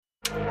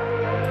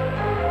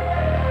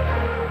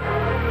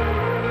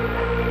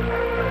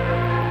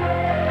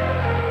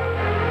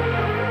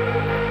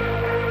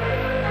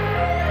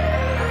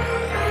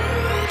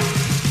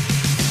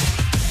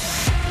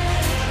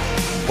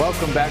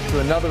welcome back to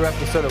another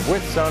episode of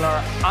With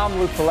Sonar. I'm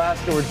Luke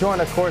Velasco. We're joined,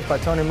 of course, by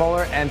Tony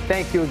Muller, and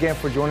thank you again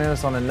for joining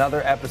us on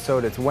another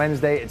episode. It's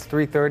Wednesday, it's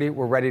 3:30,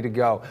 we're ready to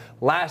go.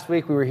 Last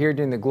week we were here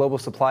during the Global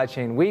Supply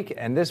Chain Week,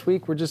 and this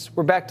week we're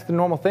back to the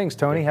normal things.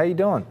 Tony, how you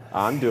doing?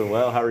 I'm doing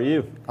well. How are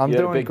you? I'm you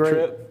doing had a big great.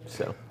 Trip,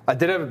 so. I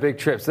did have a big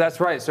trip, so that's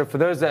right. So for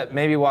those that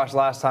maybe watched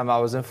last time, I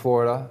was in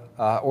Florida,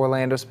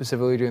 Orlando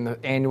specifically, during the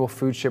annual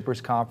Food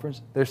Shippers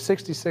Conference. Their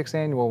 66th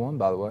annual one,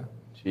 by the way.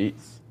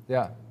 Jeez.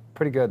 Yeah.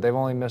 Pretty good. They've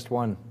only missed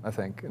one, I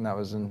think, and that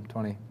was in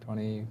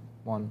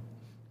 2021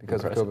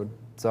 because of COVID.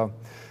 So,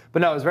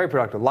 but no, it was very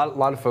productive. A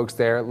lot of folks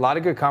there, a lot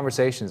of good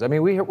conversations. I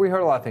mean, we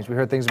heard a lot of things. We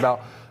heard things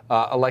about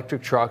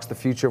electric trucks, the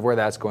future of where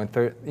that's going.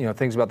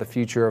 Things about the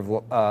future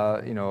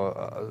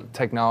of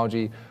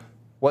technology,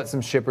 what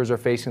some shippers are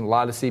facing. A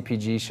lot of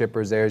CPG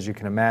shippers there, as you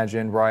can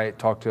imagine, right?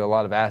 Talked to a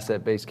lot of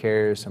asset-based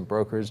carriers, some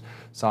brokers,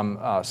 some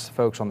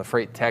folks on the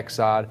freight tech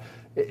side.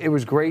 It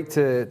was great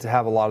to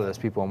have a lot of those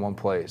people in one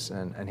place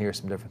and hear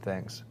some different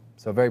things.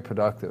 So very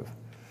productive.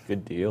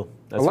 Good deal.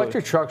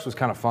 Electric trucks was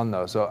kind of fun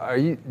though. So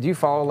do you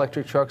follow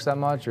electric trucks that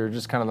much, or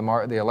just kind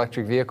of the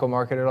electric vehicle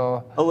market at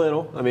all? A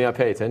little. I mean, I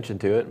pay attention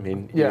to it. I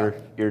mean, ear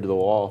to the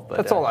wall. But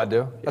that's all I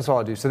do. That's all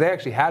I do. So they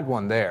actually had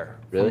one there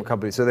from a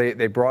company. So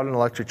they brought an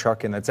electric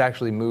truck in that's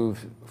actually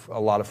moved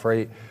a lot of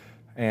freight.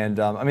 And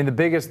I mean, the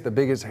biggest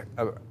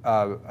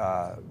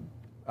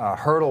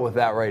hurdle with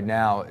that right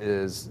now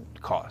is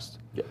cost.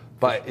 Yeah.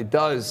 But it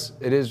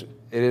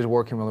is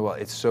working really well.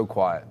 It's so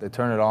quiet. They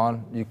turn it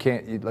on, you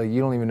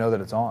don't even know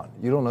that it's on.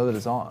 You don't know that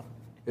it's on.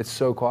 It's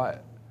so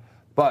quiet.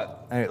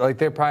 But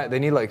they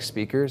need like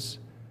speakers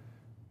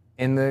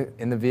in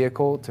the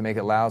vehicle to make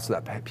it loud so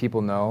that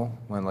people know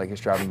when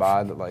it's driving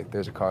by that like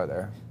there's a car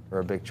there or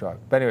a big truck.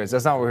 But anyways,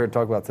 that's not what we're here to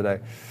talk about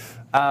today.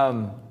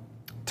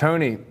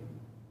 Tony,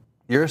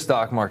 you're a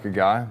stock market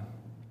guy.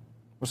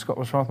 What's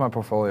wrong with my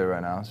portfolio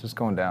right now? It's just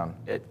going down.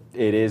 It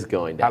is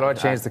going down. How do I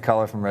change the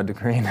color from red to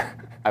green?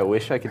 I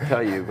wish I could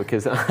tell you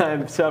because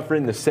I'm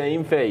suffering the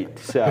same fate.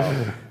 So,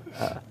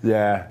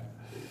 yeah.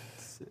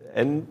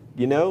 And,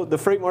 the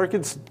freight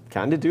market's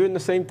kind of doing the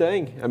same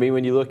thing. I mean,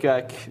 when you look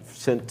at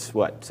since,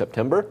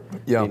 September?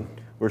 Yeah. I mean,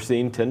 we're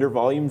seeing tender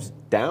volumes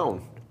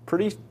down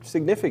pretty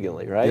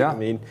significantly, right? Yeah. I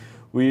mean,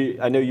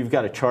 I know you've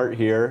got a chart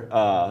here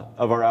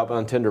of our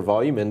outbound tender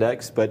volume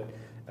index, but,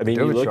 I mean,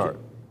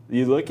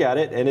 you look at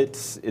it, and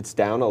it's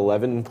down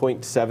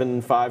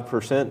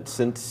 11.75%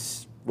 since,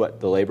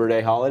 the Labor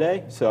Day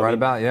holiday? So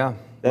Look at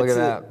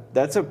that.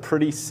 That's a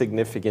pretty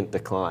significant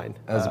decline.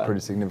 That's a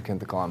pretty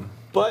significant decline.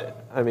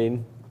 But, I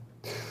mean,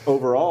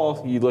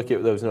 overall, you look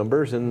at those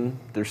numbers, and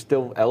they're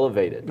still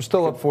elevated. They're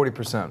still up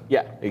 40%. Yeah,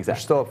 exactly. They're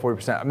still up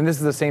 40%. I mean, this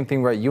is the same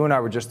thing, right? You and I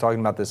were just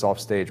talking about this off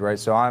stage, right?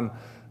 So I'm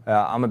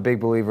a big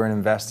believer in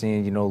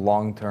investing,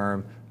 long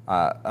term.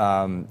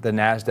 The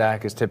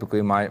NASDAQ is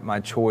typically my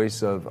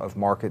choice of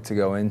market to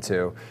go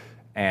into.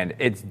 And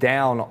it's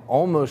down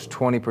almost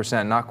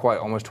 20%, not quite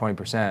almost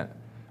 20%.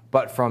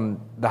 But from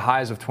the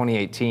highs of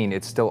 2018,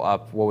 it's still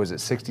up,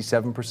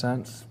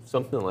 67%?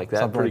 Something like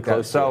that, pretty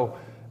close. So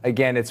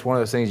again, it's one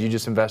of those things you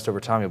just invest over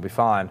time, you'll be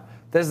fine.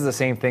 This is the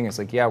same thing. It's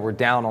we're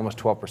down almost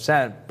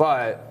 12%,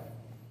 but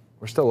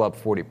we're still up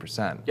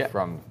 40%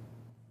 from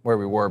where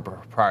we were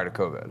prior to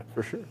COVID.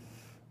 For sure.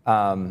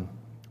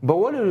 But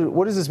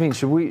what does this mean?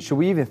 Should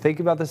we even think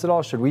about this at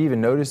all? Should we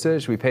even notice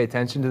this? Should we pay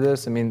attention to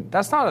this? I mean,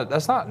 that's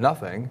not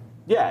nothing.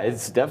 Yeah,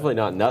 it's definitely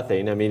not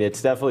nothing. I mean,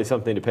 it's definitely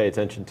something to pay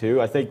attention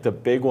to. I think the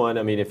big one,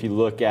 I mean, if you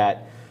look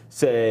at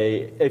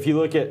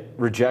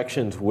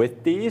rejections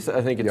with these,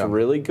 I think it's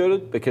really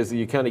good because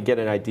you kind of get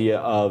an idea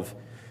of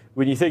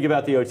when you think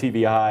about the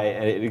OTVI,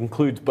 and it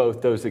includes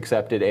both those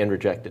accepted and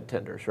rejected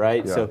tenders,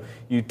 right? Yeah. So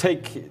you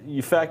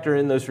factor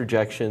in those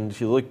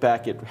rejections, you look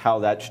back at how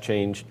that's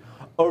changed.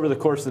 Over the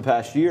course of the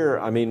past year,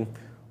 I mean,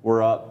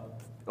 we're up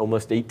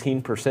almost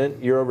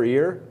 18% year over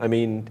year. I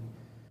mean,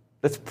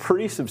 that's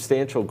pretty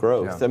substantial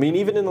growth. Yeah. I mean,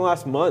 even in the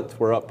last month,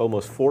 we're up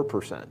almost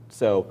 4%.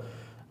 So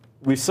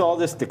we saw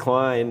this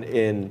decline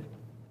in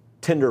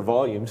tender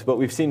volumes, but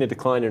we've seen a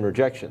decline in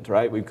rejections,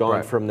 right? We've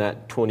gone from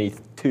that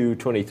 22,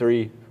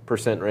 23%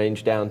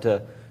 range down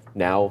to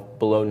now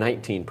below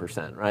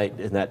 19%, right?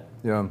 Isn't that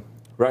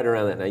right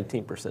around that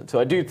 19%?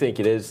 So I do think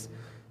it is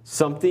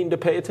something to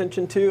pay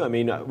attention to. I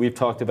mean, we've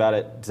talked about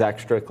it, Zach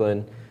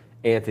Strickland,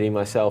 Anthony,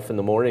 myself in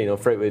the morning,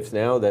 FreightWaves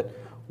Now, that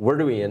where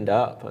do we end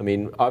up? I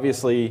mean,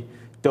 obviously,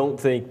 don't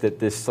think that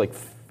this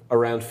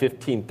around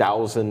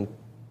 15,000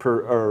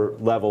 per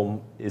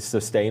level is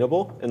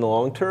sustainable in the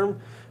long term.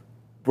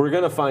 We're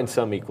going to find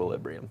some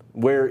equilibrium.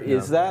 Where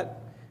is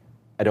that?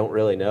 I don't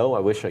really know.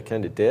 I wish I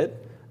kind of did.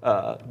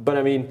 But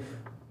I mean,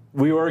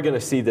 we were going to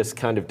see this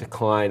kind of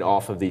decline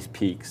off of these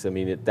peaks. I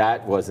mean,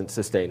 that wasn't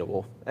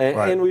sustainable.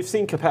 And we've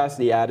seen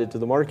capacity added to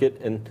the market,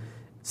 and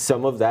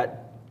some of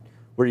that,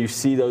 where you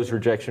see those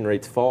rejection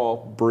rates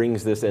fall,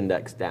 brings this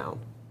index down.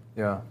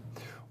 Yeah.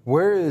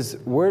 What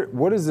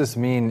does this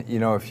mean,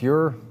 if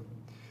you're,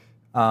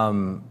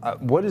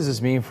 what does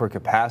this mean for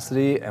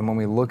capacity? And when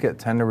we look at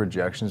tender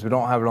rejections, we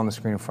don't have it on the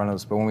screen in front of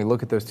us, but when we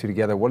look at those two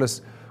together, what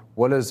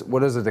what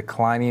does a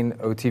declining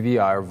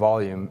OTVI or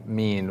volume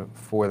mean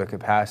for the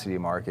capacity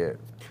market?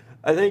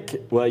 I think,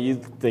 well, you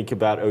think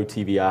about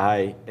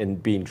OTVI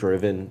and being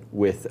driven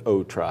with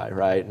OTRI,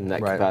 right, and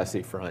that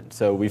capacity front.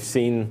 So we've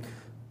seen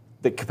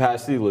the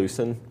capacity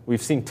loosen.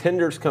 We've seen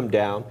tenders come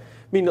down. I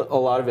mean, a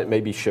lot of it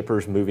may be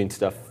shippers moving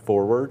stuff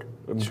forward,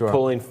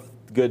 pulling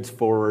goods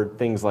forward,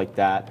 things like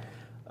that,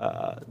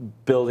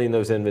 building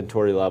those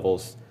inventory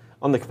levels.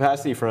 On the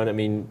capacity front, I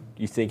mean,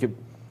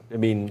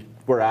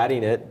 we're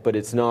adding it, but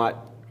it's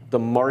not, the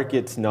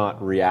market's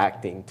not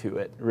reacting to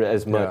it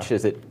as much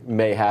as it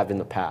may have in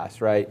the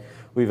past, right?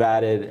 We've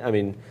added, I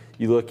mean,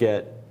 you look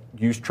at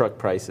used truck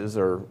prices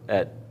are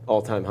at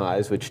all-time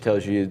highs, which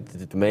tells you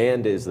the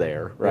demand is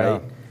there,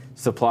 right? Yeah.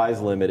 Supply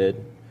is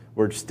limited.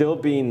 We're still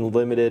being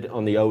limited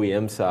on the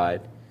OEM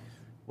side.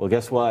 Well,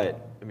 guess what?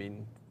 I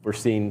mean, we're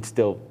seeing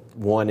still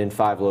 1 in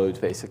 5 loads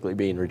basically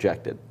being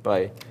rejected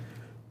by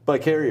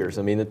carriers.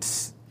 I mean,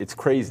 it's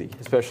crazy,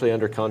 especially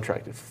under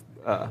contracted.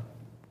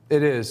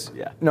 It is.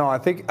 Yeah. No, I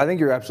think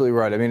you're absolutely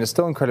right. I mean, it's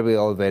still incredibly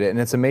elevated, and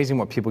it's amazing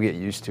what people get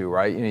used to,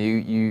 right?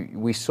 You know,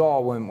 we saw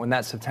when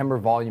that September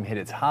volume hit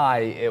its high,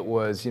 it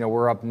was,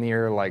 we're up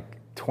near like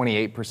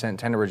 28%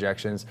 tender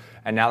rejections,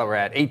 and now that we're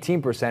at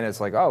 18%, it's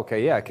like, oh,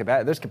 okay, yeah,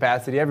 there's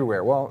capacity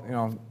everywhere. Well,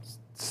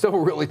 it's still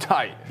really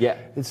tight. Yeah.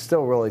 It's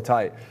still really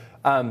tight.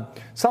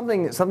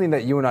 Something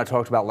that you and I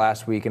talked about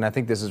last week, and I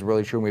think this is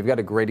really true, and we've got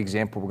a great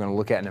example we're going to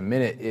look at in a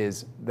minute,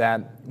 is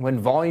that when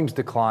volumes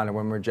decline or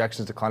when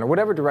rejections decline or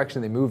whatever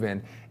direction they move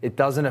in, it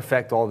doesn't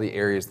affect all the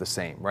areas the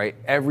same, right?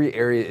 Every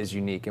area is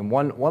unique. And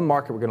one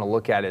market we're going to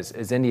look at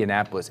is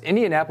Indianapolis.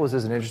 Indianapolis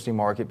is an interesting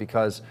market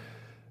because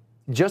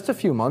just a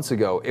few months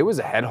ago, it was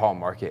a head haul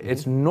market.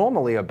 It's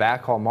normally a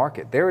back haul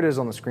market. There it is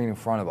on the screen in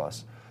front of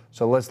us.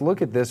 So let's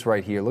look at this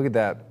right here. Look at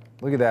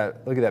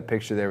that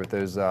picture there with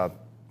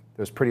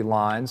those pretty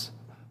lines.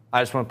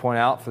 I just want to point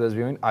out for those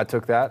viewing, I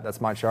took that.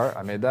 That's my chart.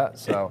 I made that.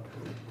 So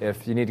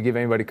if you need to give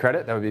anybody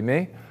credit, that would be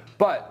me.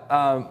 But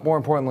more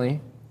importantly,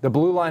 the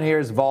blue line here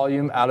is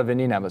volume out of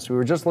Indianapolis. We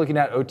were just looking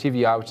at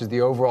OTVI, which is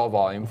the overall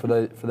volume for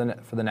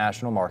the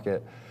national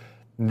market.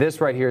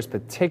 This right here is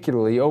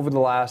particularly over the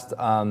last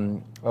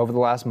month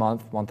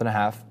and a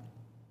half.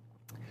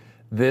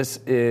 This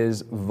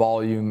is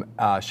volume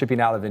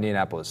shipping out of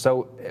Indianapolis.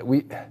 So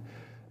we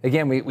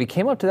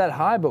came up to that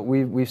high, but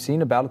we've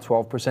seen about a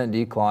 12%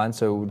 decline,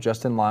 so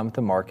just in line with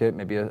the market,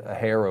 maybe a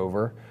hair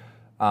over.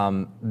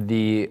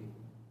 The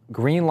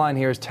green line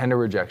here is tender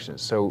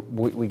rejections, so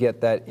we get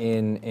that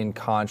in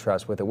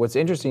contrast with it. What's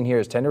interesting here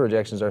is tender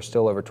rejections are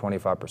still over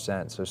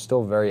 25%, so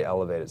still very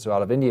elevated. So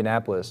out of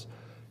Indianapolis,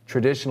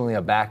 traditionally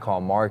a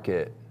backhaul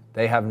market,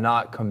 they have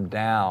not come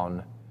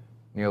down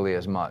nearly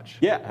as much.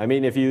 Yeah, I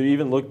mean, if you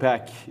even look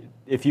back,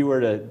 if you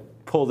were to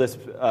pull this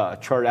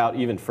chart out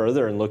even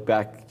further and look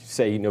back,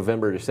 say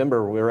November,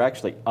 December, we were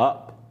actually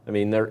up. I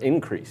mean, they're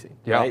increasing,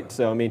 right?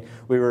 So, I mean,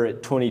 we were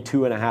at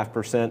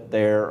 22.5%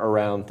 there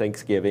around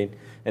Thanksgiving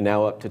and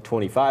now up to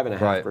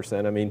 25.5%.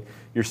 Right. I mean,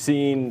 you're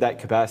seeing that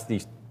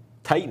capacity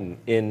tighten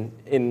in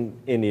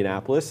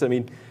Indianapolis. I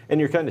mean, and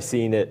you're kind of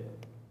seeing it.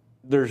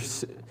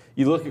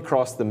 You look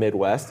across the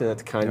Midwest, and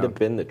that's kind of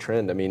been the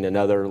trend. I mean,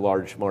 another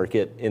large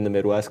market in the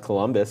Midwest,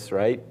 Columbus,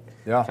 right?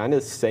 Yeah. Kind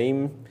of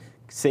same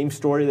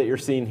story that you're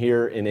seeing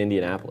here in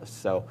Indianapolis.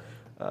 So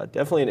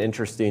definitely an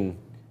interesting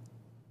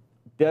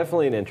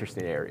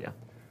area.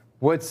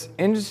 What's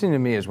interesting to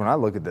me is when I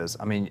look at this,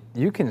 I mean,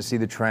 you can see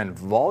the trend.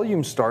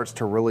 Volume starts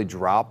to really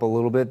drop a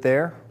little bit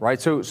there,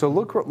 right? So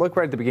look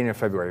right at the beginning of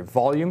February.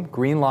 Volume,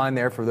 green line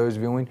there for those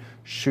viewing,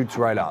 shoots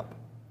right up,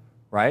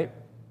 right?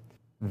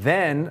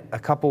 Then a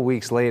couple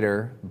weeks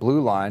later,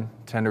 blue line,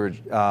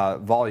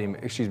 volume,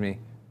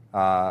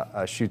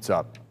 shoots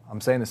up.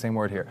 I'm saying the same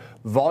word here.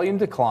 Volume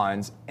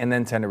declines, and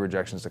then tender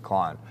rejections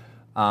decline.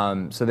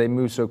 So they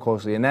move so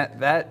closely. And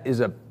that is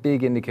a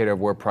big indicator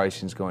of where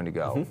pricing is going to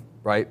go,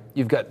 right?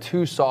 You've got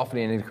two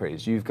softening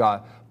indicators. You've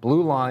got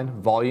blue line,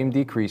 volume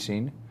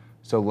decreasing,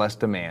 so less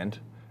demand.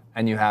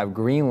 And you have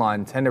green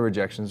line, tender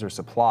rejections or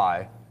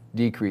supply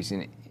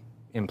decreasing,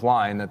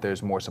 implying that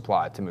there's more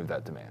supply to move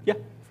that demand. Yeah,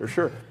 for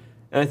sure.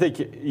 And I think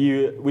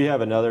we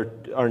have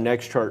our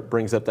next chart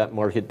brings up that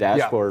market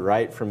dashboard,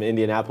 right, from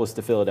Indianapolis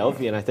to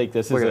Philadelphia. And I think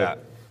this is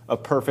a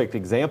perfect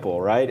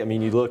example, right? I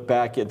mean, you look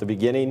back at the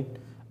beginning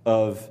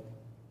of,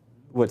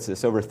 what's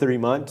this, over 3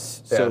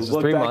 months? Yeah, so this is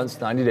 3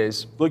 months, 90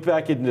 days. Look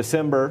back in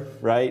December,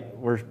 right,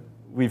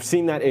 we've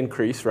seen that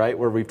increase, right,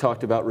 where we've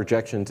talked about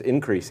rejections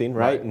increasing,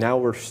 right? Now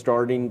we're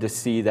starting to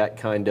see that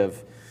kind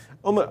of,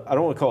 I don't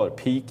want to call it a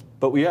peak,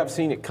 but we have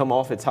seen it come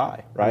off its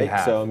high, right?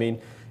 So, I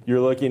mean, you're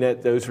looking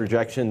at those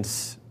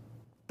rejections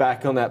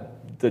back on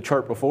the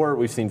chart before.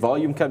 We've seen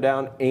volume come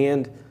down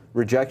and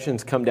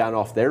rejections come down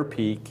off their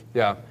peak.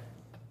 Yeah.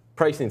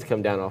 Pricing's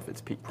come down off its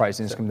peak.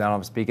 Come down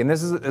off its peak. And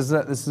this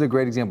is a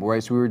great example,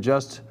 right? So we were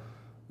just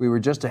We were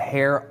just a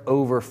hair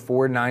over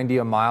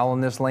 $4.90 a mile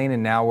in this lane,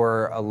 and now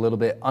we're a little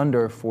bit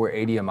under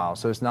 $4.80 a mile.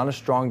 So it's not a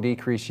strong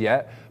decrease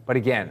yet. But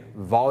again,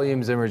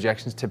 volumes and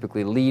rejections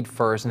typically lead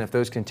first, and if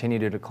those continue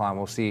to decline,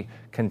 we'll see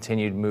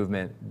continued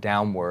movement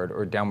downward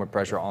or downward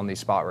pressure on these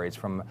spot rates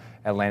from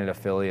Atlanta to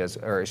Philly,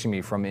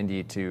 from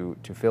Indy to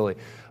Philly.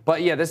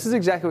 But yeah, this is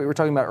exactly what we were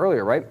talking about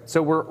earlier, right?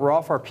 So we're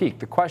off our peak.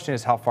 The question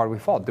is, how far do we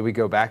fall? Do we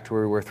go back to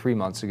where we were 3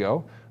 months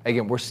ago?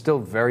 Again, we're still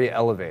very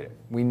elevated.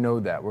 We know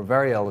that. We're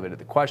very elevated.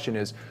 The question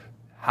is,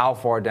 how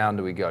far down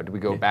do we go? Do we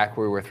go back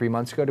where we were 3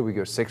 months ago? Do we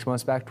go 6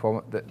 months back, 12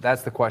 months?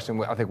 That's the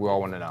question I think we all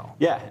want to know.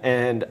 Yeah,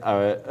 and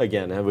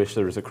again, I wish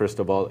there was a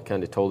crystal ball that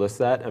kind of told us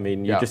that. I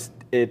mean,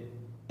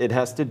 it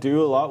has to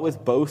do a lot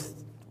with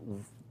both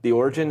the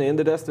origin and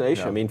the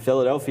destination. Yeah. I mean,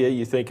 Philadelphia,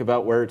 you think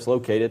about where it's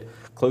located,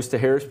 close to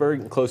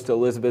Harrisburg and close to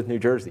Elizabeth, New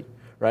Jersey,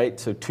 right?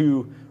 So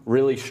two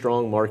really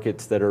strong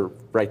markets that are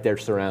right there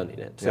surrounding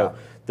it. So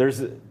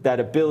there's that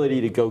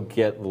ability to go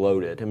get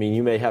loaded. I mean,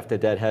 you may have to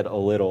deadhead a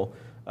little,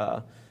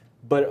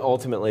 but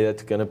ultimately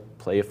that's going to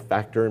play a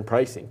factor in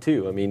pricing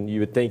too. I mean, you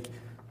would think,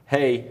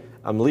 hey,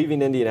 I'm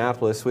leaving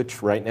Indianapolis,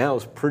 which right now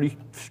is a pretty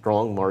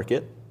strong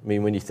market. I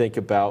mean, when you think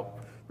about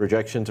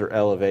rejections are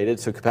elevated,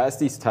 so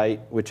capacity's tight,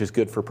 which is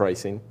good for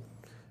pricing.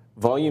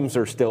 Volumes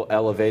are still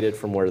elevated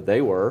from where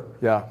they were.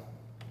 Yeah.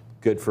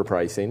 Good for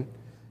pricing.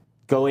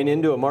 Going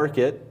into a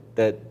market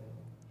that,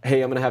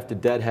 hey, I'm going to have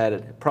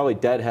to probably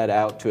deadhead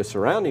out to a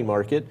surrounding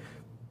market.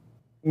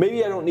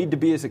 Maybe I don't need to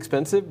be as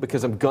expensive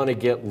because I'm going to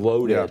get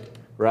loaded,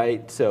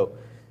 right? So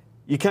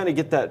you kind of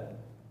get that,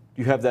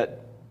 you have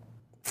that,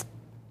 I'm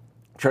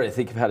trying to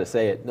think of how to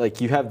say it, like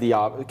you have the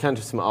kind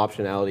of some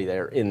optionality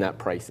there in that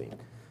pricing.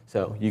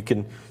 So you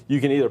can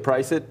either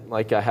price it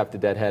like I have to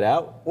deadhead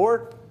out,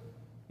 or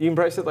you can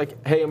price it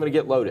like, hey, I'm going to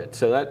get loaded.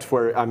 So that's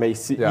where you may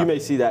see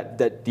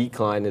that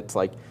decline. It's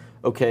like,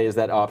 okay, as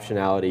that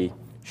optionality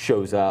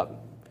shows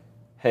up,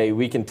 hey,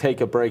 we can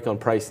take a break on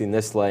pricing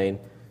this lane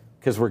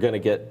because we're going to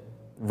get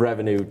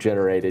revenue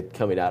generated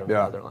coming out of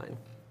another lane.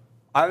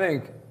 I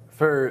think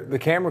for the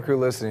camera crew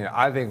listening,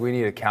 I think we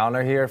need a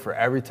counter here for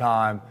every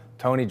time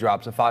Tony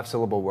drops a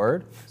 5-syllable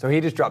word. So he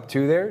just dropped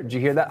 2 there. Did you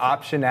hear that?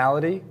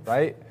 Optionality,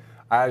 right?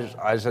 I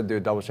just had to do a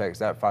double check. Is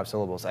that 5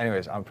 syllables?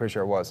 Anyways, I'm pretty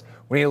sure it was.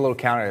 We need a little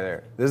counter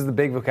there. This is the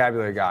big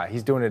vocabulary guy.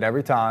 He's doing it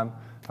every time,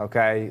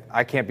 okay?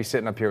 I can't be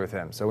sitting up here with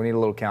him, so we need a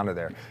little counter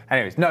there.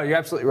 Anyways, no, you're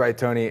absolutely right,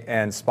 Tony,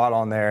 and spot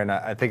on there, and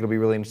I think it'll be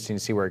really interesting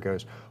to see where it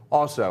goes.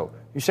 Also,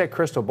 you said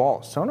crystal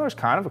ball. Sonar is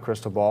kind of a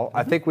crystal ball. Mm-hmm.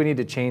 I think we need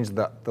to change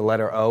the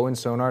letter O in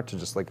Sonar to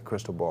just like a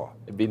crystal ball.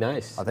 It'd be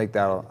nice. I think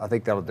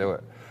that'll do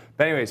it.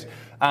 But anyways,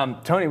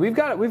 Tony, we've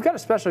got a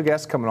special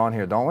guest coming on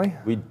here, don't we?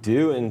 We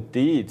do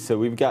indeed. So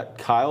we've got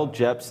Kyle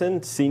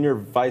Jepson, Senior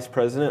Vice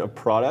President of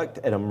Product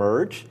at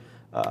Emerge.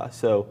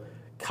 So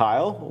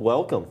Kyle,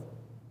 welcome.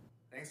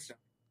 Thanks, John.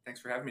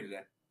 Thanks for having me today.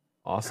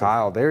 Awesome.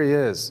 Kyle, there he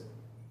is.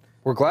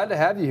 We're glad to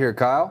have you here,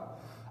 Kyle.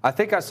 I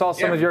think I saw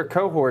some of your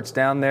cohorts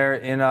down there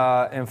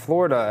in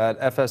Florida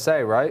at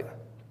FSA, right?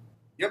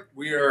 Yep,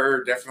 we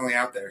are definitely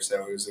out there.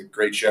 So it was a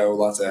great show,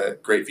 lots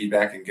of great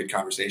feedback and good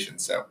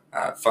conversations. So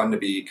fun to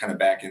be kind of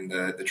back in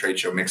the trade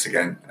show mix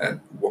again.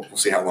 We'll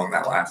see how long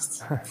that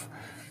lasts.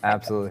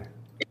 Absolutely.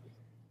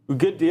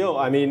 Good deal.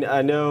 I mean,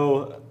 I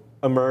know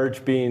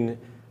Emerge being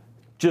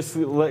just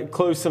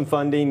close some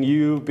funding,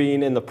 you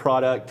being in the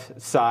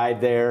product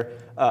side there.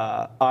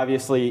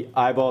 Obviously,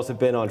 eyeballs have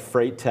been on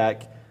freight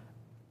tech.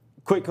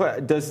 Quick,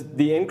 does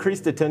the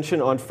increased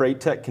attention on freight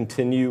tech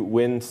continue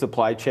when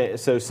supply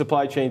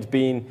chains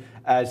being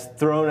as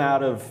thrown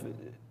out of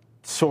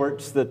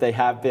sorts that they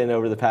have been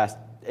over the past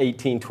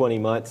 18, 20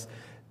 months,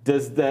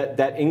 does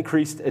that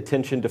increased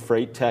attention to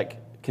freight tech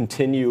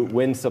continue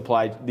when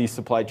these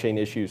supply chain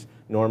issues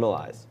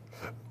normalize?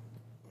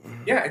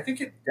 Yeah, I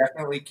think it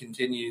definitely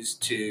continues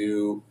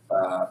to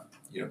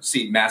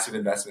see massive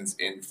investments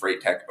in freight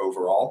tech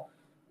overall.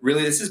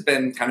 Really, this has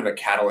been kind of a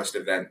catalyst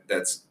event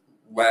that's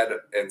led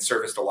and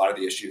serviced a lot of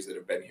the issues that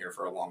have been here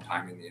for a long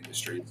time in the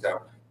industry.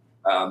 So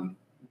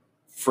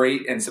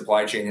freight and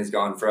supply chain has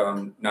gone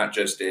from not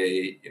just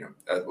a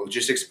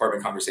logistics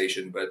department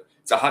conversation, but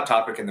it's a hot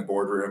topic in the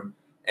boardroom.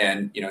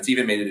 And, it's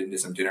even made it into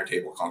some dinner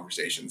table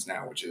conversations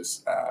now, which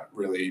is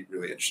really,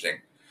 really interesting.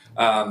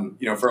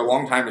 For a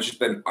long time, it's just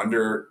been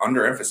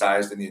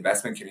underemphasized in the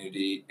investment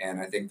community.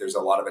 And I think there's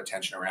a lot of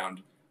attention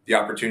around the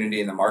opportunity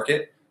in the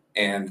market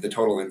and the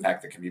total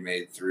impact that can be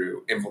made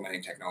through implementing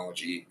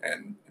technology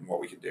and what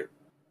we can do.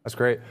 That's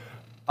great.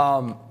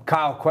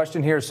 Kyle,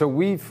 question here. So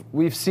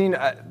we've seen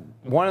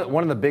one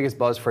of the biggest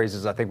buzz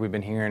phrases I think we've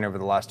been hearing over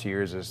the last 2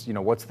 years is,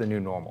 what's the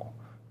new normal,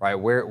 right?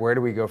 Where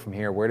do we go from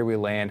here? Where do we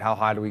land? How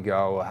high do we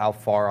go? How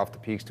far off the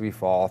peaks do we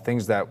fall?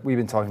 Things that we've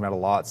been talking about a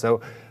lot. So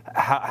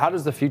how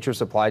does the future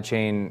supply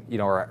chain,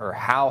 or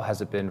how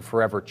has it been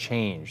forever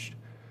changed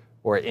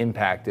or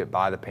impacted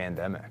by the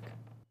pandemic?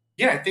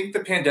 Yeah, I think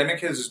the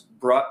pandemic has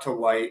brought to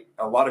light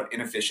a lot of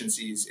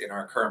inefficiencies in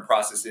our current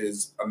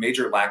processes, a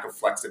major lack of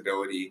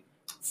flexibility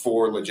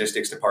for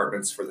logistics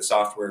departments for the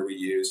software we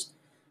use.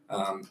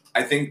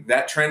 I think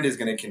that trend is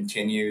going to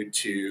continue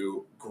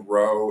to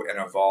grow and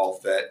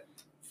evolve, that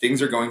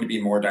things are going to be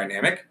more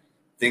dynamic.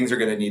 Things are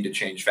going to need to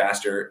change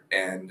faster,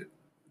 and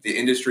the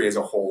industry as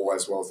a whole,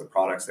 as well as the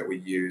products that we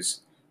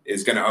use,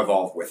 is going to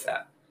evolve with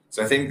that.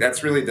 So I think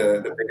that's really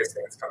the biggest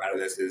thing that's come out of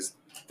this is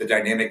the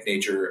dynamic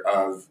nature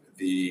of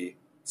the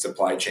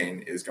supply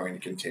chain is going to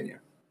continue.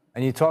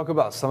 And you talk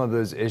about some of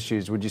those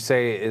issues. Would you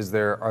say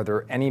are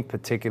there any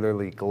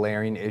particularly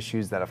glaring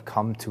issues that have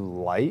come to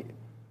light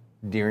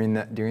during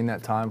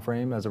that time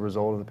frame as a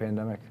result of the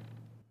pandemic?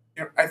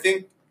 I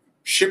think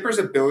shippers'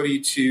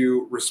 ability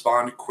to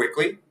respond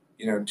quickly,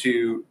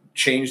 to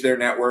change their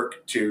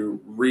network,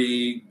 to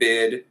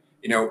rebid,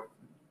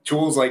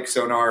 tools like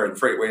Sonar and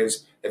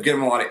FreightWaves have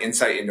given them a lot of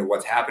insight into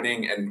what's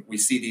happening, and we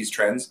see these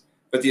trends.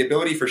 But the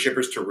ability for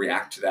shippers to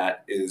react to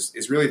that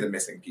is really the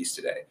missing piece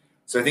today.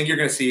 So I think you're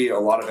going to see a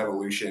lot of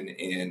evolution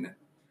in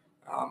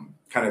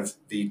kind of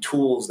the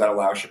tools that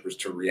allow shippers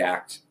to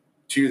react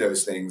to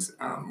those things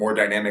more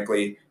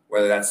dynamically,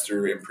 whether that's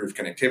through improved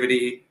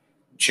connectivity,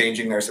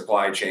 changing their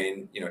supply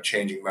chain,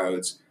 changing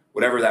modes,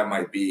 whatever that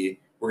might be.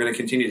 We're going to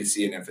continue to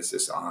see an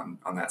emphasis on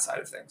that side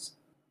of things.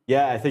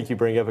 Yeah, I think you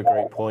bring up a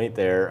great point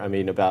there.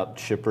 About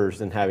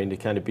shippers and having to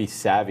kind of be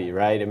savvy,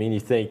 right?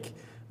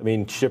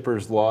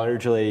 Shippers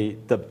largely,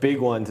 the big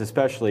ones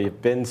especially,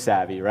 have been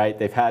savvy, right?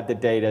 They've had the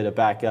data to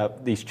back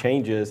up these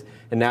changes,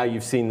 and now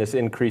you've seen this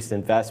increased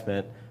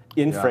investment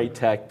in freight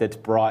tech that's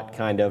brought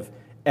kind of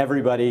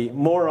everybody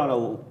more on I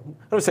don't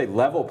want to say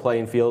level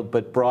playing field,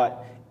 but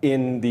brought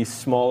in these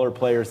smaller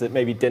players that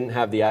maybe didn't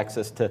have the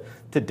access to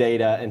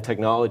data and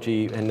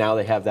technology, and now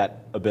they have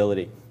that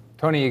ability.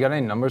 Tony, you got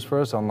any numbers for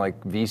us on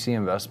VC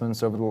investments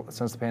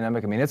since the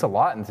pandemic? It's a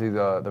lot into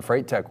the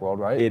freight tech world,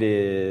 right? It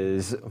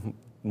is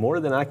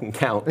more than I can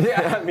count.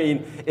 Yeah.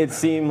 It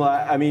seemed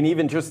like,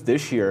 even just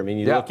this year,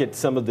 you look at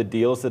some of the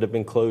deals that have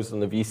been closed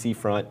on the VC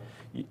front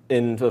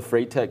in the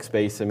freight tech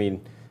space,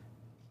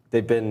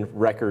 they've been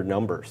record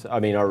numbers,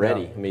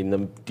 already. Yeah.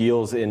 The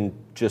deals in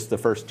just the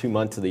first 2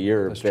 months of the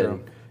year have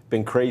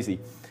been crazy.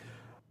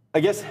 I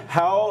guess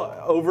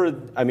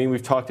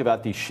we've talked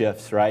about these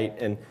shifts, right?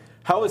 And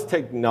how has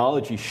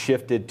technology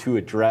shifted to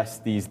address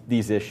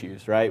these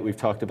issues, right? We've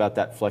talked about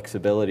that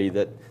flexibility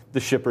that the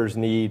shippers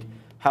need.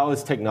 How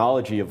has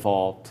technology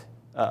evolved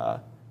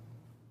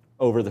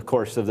over the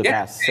course of the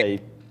past, say,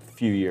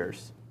 few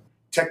years?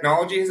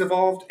 Technology has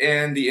evolved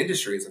and the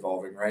industry is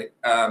evolving, right?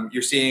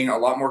 You're seeing a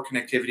lot more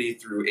connectivity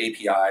through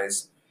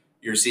APIs.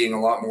 You're seeing a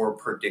lot more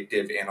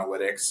predictive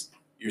analytics.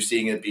 You're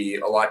seeing it be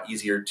a lot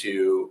easier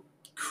to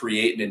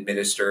create and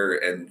administer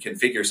and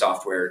configure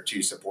software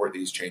to support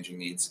these changing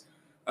needs.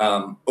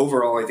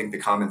 Overall, I think the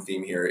common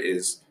theme here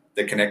is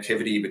the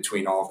connectivity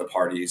between all of the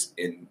parties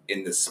in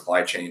this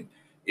supply chain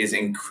is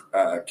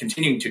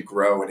continuing to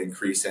grow and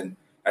increase. And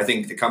I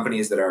think the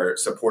companies that are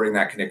supporting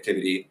that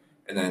connectivity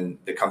and then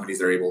the companies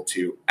that are able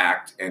to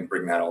act and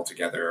bring that all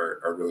together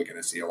are really going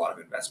to see a lot of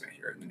investment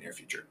here in the near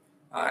future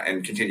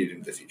and continued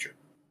into the future.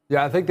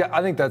 Yeah, I think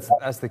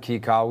that's the key,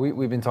 Kyle.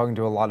 We've been talking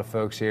to a lot of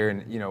folks here,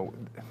 and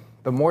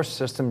the more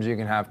systems you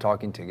can have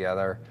talking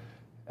together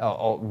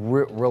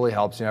really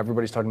helps.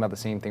 Everybody's talking about the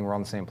same thing. We're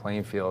on the same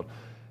playing field.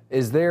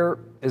 Is there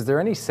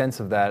any sense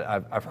of that?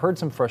 I've heard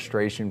some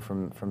frustration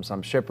from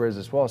some shippers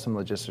as well as some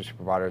logistics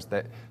providers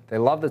that they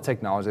love the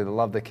technology, they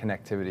love the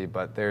connectivity,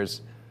 but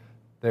there's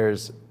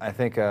I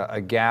think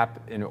a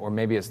gap or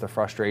maybe it's the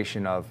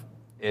frustration of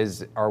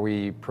are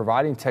we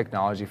providing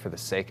technology for the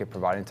sake of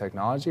providing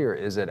technology, or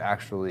is it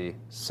actually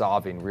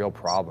solving real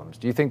problems?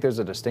 Do you think there's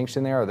a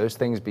distinction there? Are those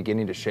things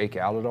beginning to shake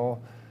out at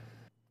all?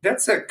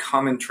 That's a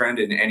common trend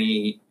in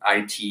any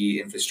IT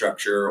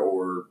infrastructure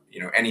or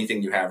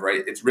anything you have,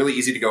 right? It's really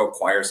easy to go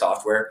acquire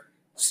software.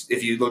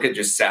 If you look at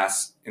just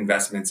SaaS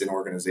investments in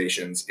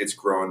organizations, it's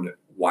grown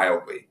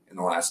wildly in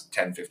the last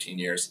 10, 15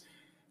 years.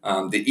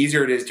 The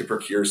easier it is to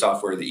procure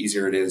software, the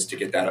easier it is to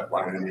get that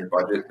aligned in your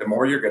budget, the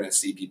more you're going to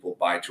see people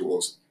buy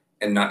tools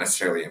and not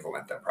necessarily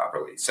implement them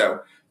properly.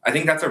 So I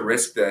think that's a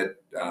risk that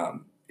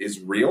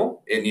is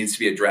real. It needs to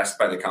be addressed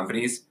by the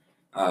companies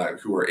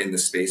who are in the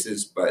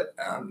spaces, but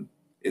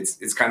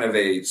it's kind of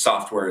a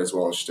software as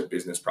well as just a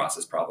business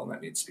process problem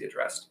that needs to be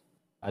addressed.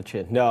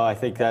 Gotcha. No, I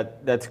think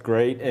that's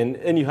great.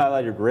 And you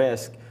highlighted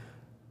risk.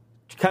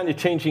 Kind of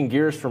changing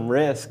gears from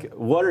risk,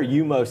 what are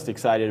you most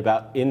excited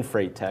about in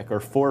freight tech or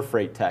for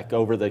freight tech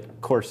over the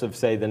course of,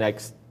 say, the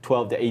next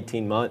 12 to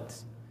 18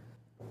 months?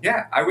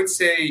 Yeah, I would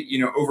say,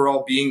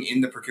 overall being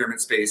in the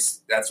procurement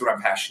space, that's what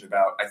I'm passionate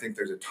about. I think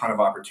there's a ton of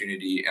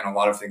opportunity and a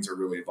lot of things are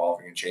really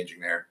evolving and changing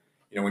there.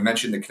 We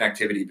mentioned the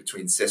connectivity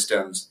between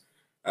systems,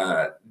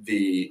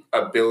 the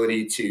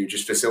ability to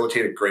just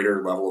facilitate a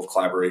greater level of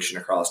collaboration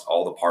across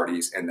all the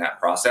parties in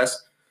that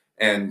process.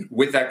 And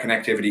with that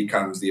connectivity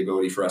comes the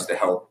ability for us to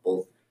help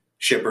both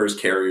shippers,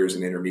 carriers,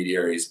 and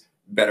intermediaries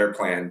better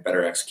plan,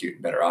 better execute,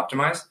 and better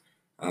optimize.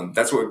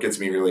 That's what gets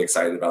me really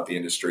excited about the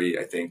industry.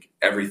 I think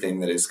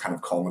everything that is kind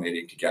of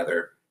culminating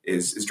together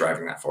is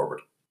driving that forward.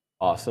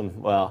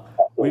 Awesome. Well,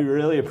 we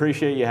really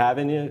appreciate you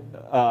having you.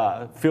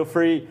 Feel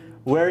free.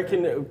 Where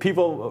can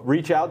people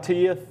reach out to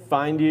you,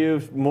 find you,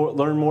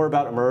 learn more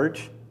about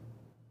Emerge?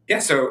 Yeah,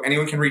 so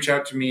anyone can reach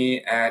out to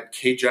me at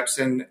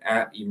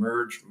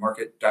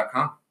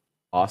kjepson@emergemarket.com.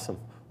 Awesome.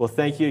 Well,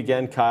 thank you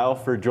again, Kyle,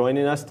 for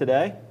joining us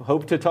today.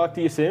 Hope to talk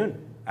to you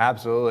soon.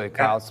 Absolutely,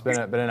 Kyle. It's been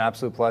an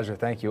absolute pleasure.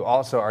 Thank you.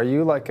 Also, are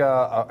you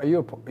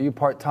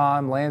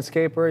part-time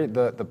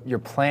landscaper? Your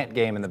plant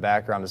game in the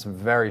background is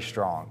very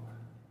strong.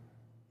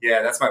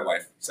 Yeah, that's my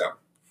wife. So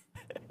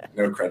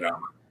no credit on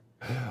mine.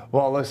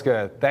 Well, it looks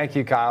good. Thank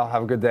you, Kyle.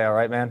 Have a good day. All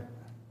right, man.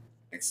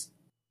 Thanks.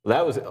 Well,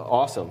 that was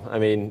awesome. I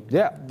mean,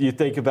 yeah. You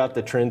think about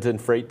the trends in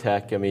freight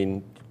tech. I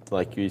mean,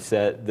 like you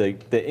said,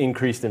 the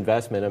increased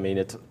investment. I mean,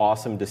 it's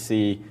awesome to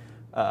see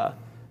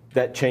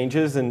that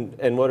changes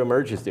and what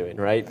Emerge is doing,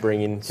 right?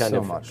 Bringing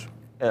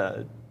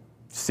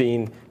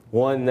seeing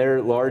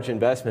their large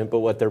investment, but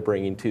what they're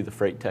bringing to the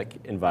freight tech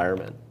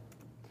environment.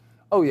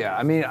 Oh yeah,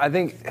 I mean, I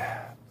think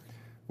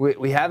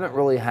we haven't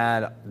really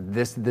had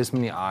this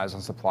many eyes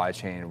on supply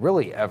chain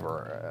really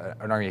ever.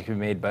 An argument can be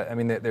made, but I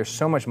mean, there's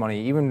so much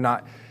money,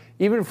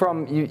 even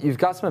from you've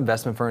got some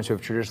investment firms who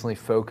have traditionally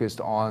focused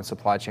on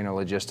supply chain or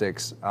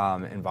logistics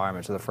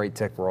environments or the freight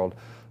tech world,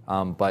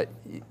 but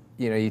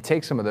you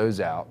take some of those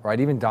out,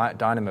 right? Even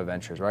Dynamo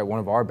Ventures, right? One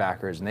of our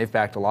backers, and they've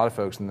backed a lot of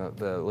folks in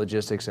the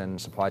logistics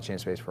and supply chain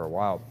space for a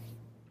while.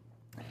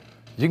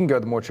 You can go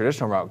the more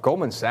traditional route.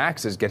 Goldman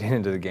Sachs is getting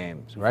into the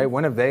games, right?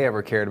 When have they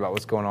ever cared about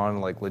what's going on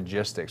in like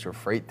logistics or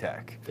freight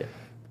tech,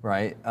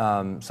 right?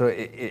 So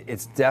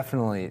it's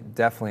definitely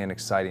an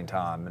exciting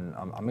time, and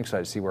I'm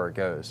excited to see where it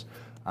goes.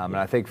 And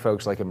I think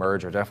folks like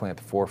Emerge are definitely at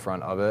the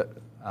forefront of it.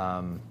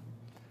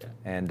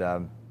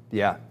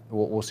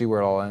 We'll see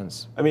where it all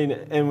ends. I mean,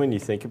 and when you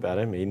think about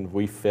it, I mean,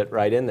 we fit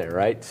right in there,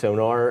 right?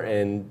 Sonar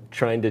and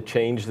trying to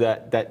change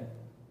that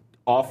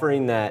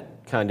offering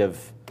that kind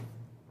of,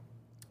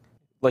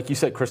 like you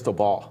said, crystal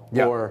ball,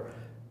 or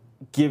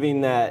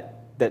giving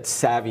that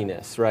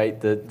savviness, right?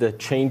 The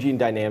changing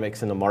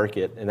dynamics in the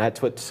market, and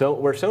that's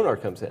where Sonar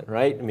comes in,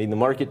 right? I mean, the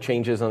market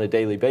changes on a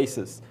daily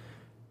basis.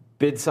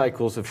 Bid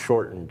cycles have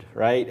shortened,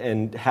 right?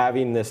 And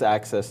having this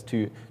access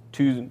to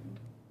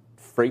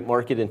freight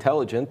market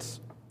intelligence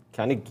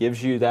kind of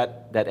gives you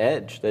that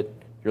edge that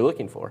you're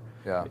looking for.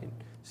 Yeah.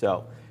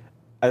 So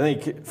I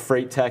think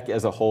freight tech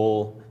as a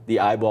whole, the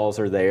eyeballs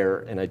are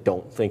there, and I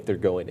don't think they're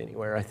going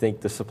anywhere. I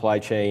think the supply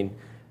chain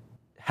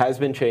has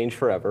been changed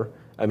forever.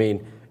 I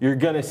mean, you're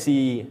going to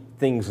see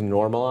things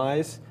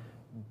normalize,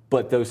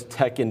 but those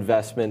tech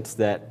investments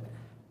that,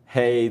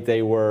 they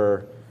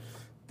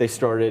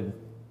started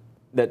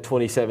that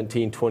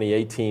 2017,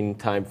 2018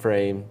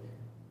 timeframe,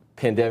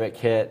 pandemic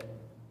hit,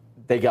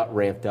 they got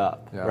ramped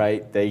up,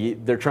 right?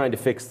 They're trying to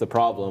fix the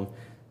problem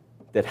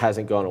that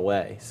hasn't gone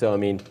away. So, I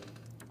mean,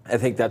 I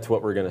think that's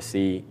what we're going to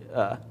see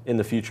in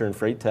the future in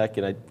freight tech.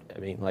 And I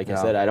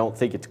said, I don't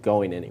think it's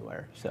going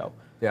anywhere. So.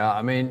 Yeah,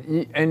 I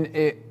mean, and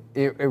it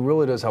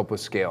really does help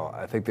with scale.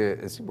 I think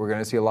that we're going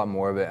to see a lot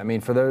more of it. I mean,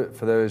 for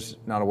those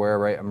not aware,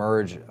 right?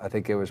 Emerge, I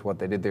think it was what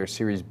they did their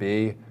Series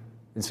B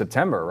in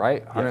September,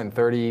 right?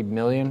 130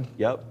 million.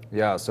 Yep.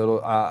 Yeah. So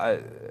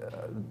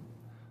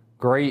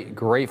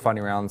great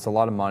funding round. It's a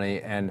lot of money,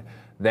 and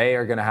they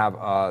are going to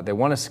have. They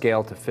want to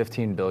scale to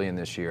 15 billion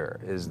this year.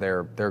 Is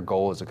their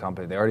goal as a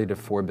company. They already did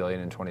 4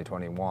 billion in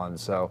 2021.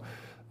 So.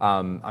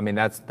 I mean,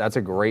 that's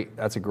a great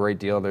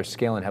deal. They're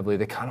scaling heavily.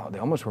 They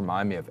almost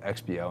remind me of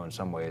XPO in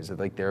some ways.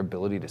 Like their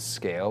ability to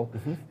scale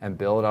and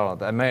build out.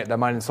 That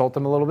might insult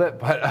them a little bit,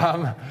 but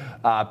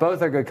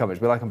both are good companies.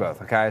 We like them both.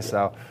 Okay,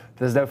 so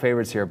there's no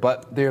favorites here.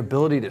 But their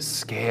ability to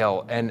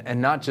scale and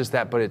not just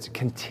that, but it's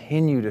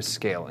continue to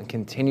scale and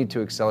continue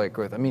to accelerate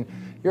growth. I mean,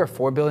 you're a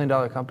 $4 billion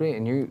company,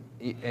 and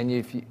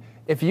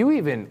if you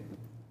even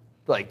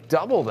like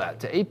double that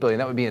to 8 billion,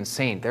 that would be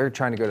insane. They're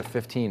trying to go to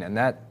 15, and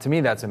that to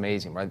me that's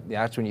amazing, right?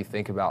 That's when you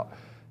think about,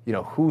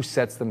 who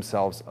sets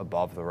themselves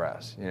above the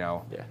rest.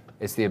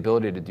 It's the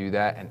ability to do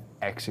that and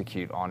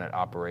execute on it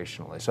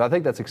operationally. So I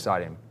think that's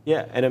exciting.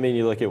 Yeah, and I mean,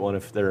 you look at one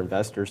of their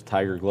investors,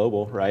 Tiger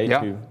Global, right?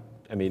 Yeah.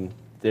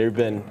 They've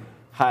been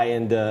high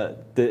into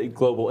the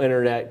global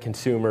internet,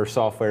 consumer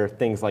software,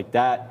 things like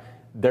that.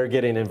 They're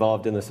getting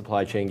involved in the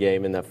supply chain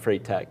game and the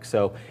freight tech.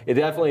 So it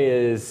definitely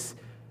is.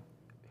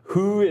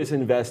 Who is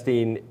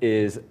investing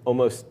is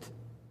almost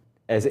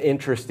as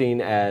interesting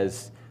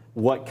as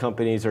what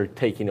companies are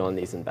taking on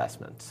these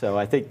investments. So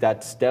I think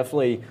that's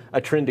definitely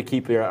a trend to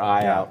keep your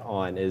eye out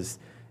on.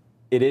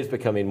 It is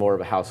becoming more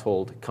of a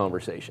household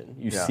conversation.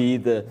 You see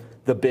the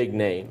big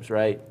names,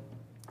 right?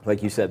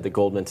 Like you said, the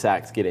Goldman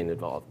Sachs getting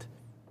involved.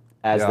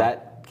 As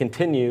that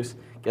continues,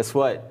 guess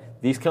what?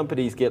 These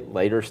companies get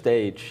later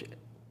stage.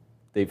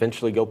 They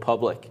eventually go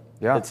public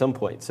at some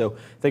point. So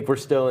I think we're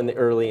still in the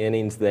early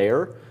innings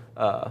there.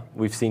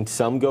 We've seen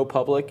some go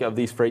public of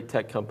these freight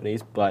tech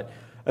companies, but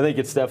I think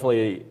it's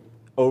definitely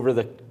over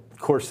the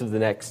course of the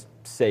next,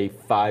 say,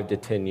 5 to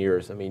 10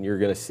 years. I mean, you're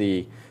going to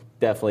see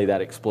definitely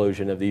that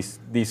explosion of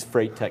these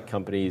freight tech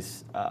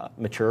companies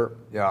mature.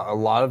 Yeah, a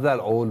lot of that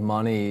old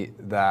money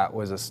that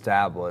was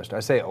established,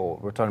 I say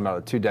old, we're talking about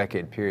a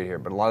 2-decade period here,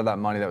 but a lot of that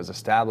money that was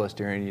established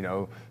during,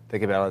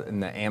 think about it in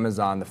the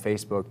Amazon, the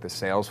Facebook, the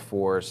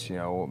Salesforce,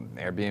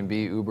 Airbnb,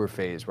 Uber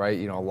phase, right?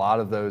 A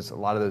lot of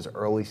those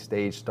early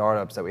stage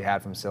startups that we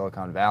had from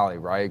Silicon Valley,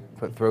 right?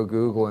 Throw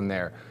Google in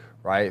there,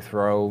 right?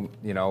 Throw,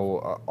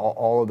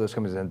 all of those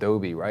companies,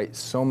 Adobe, right?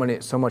 So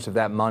much of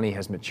that money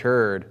has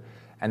matured,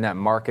 and that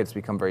market's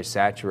become very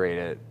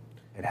saturated.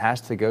 It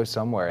has to go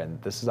somewhere, and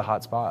this is a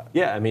hot spot.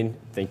 Yeah,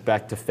 think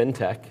back to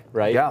fintech,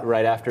 right? Yeah.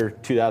 Right after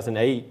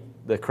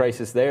 2008, the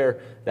crisis there,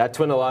 that's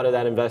when a lot of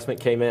that investment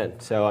came in.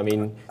 So,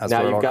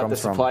 now you've got the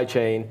supply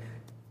chain,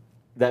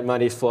 that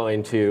money's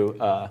flowing to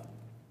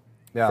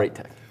freight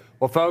tech.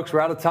 Well, folks, we're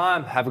out of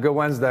time. Have a good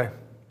Wednesday.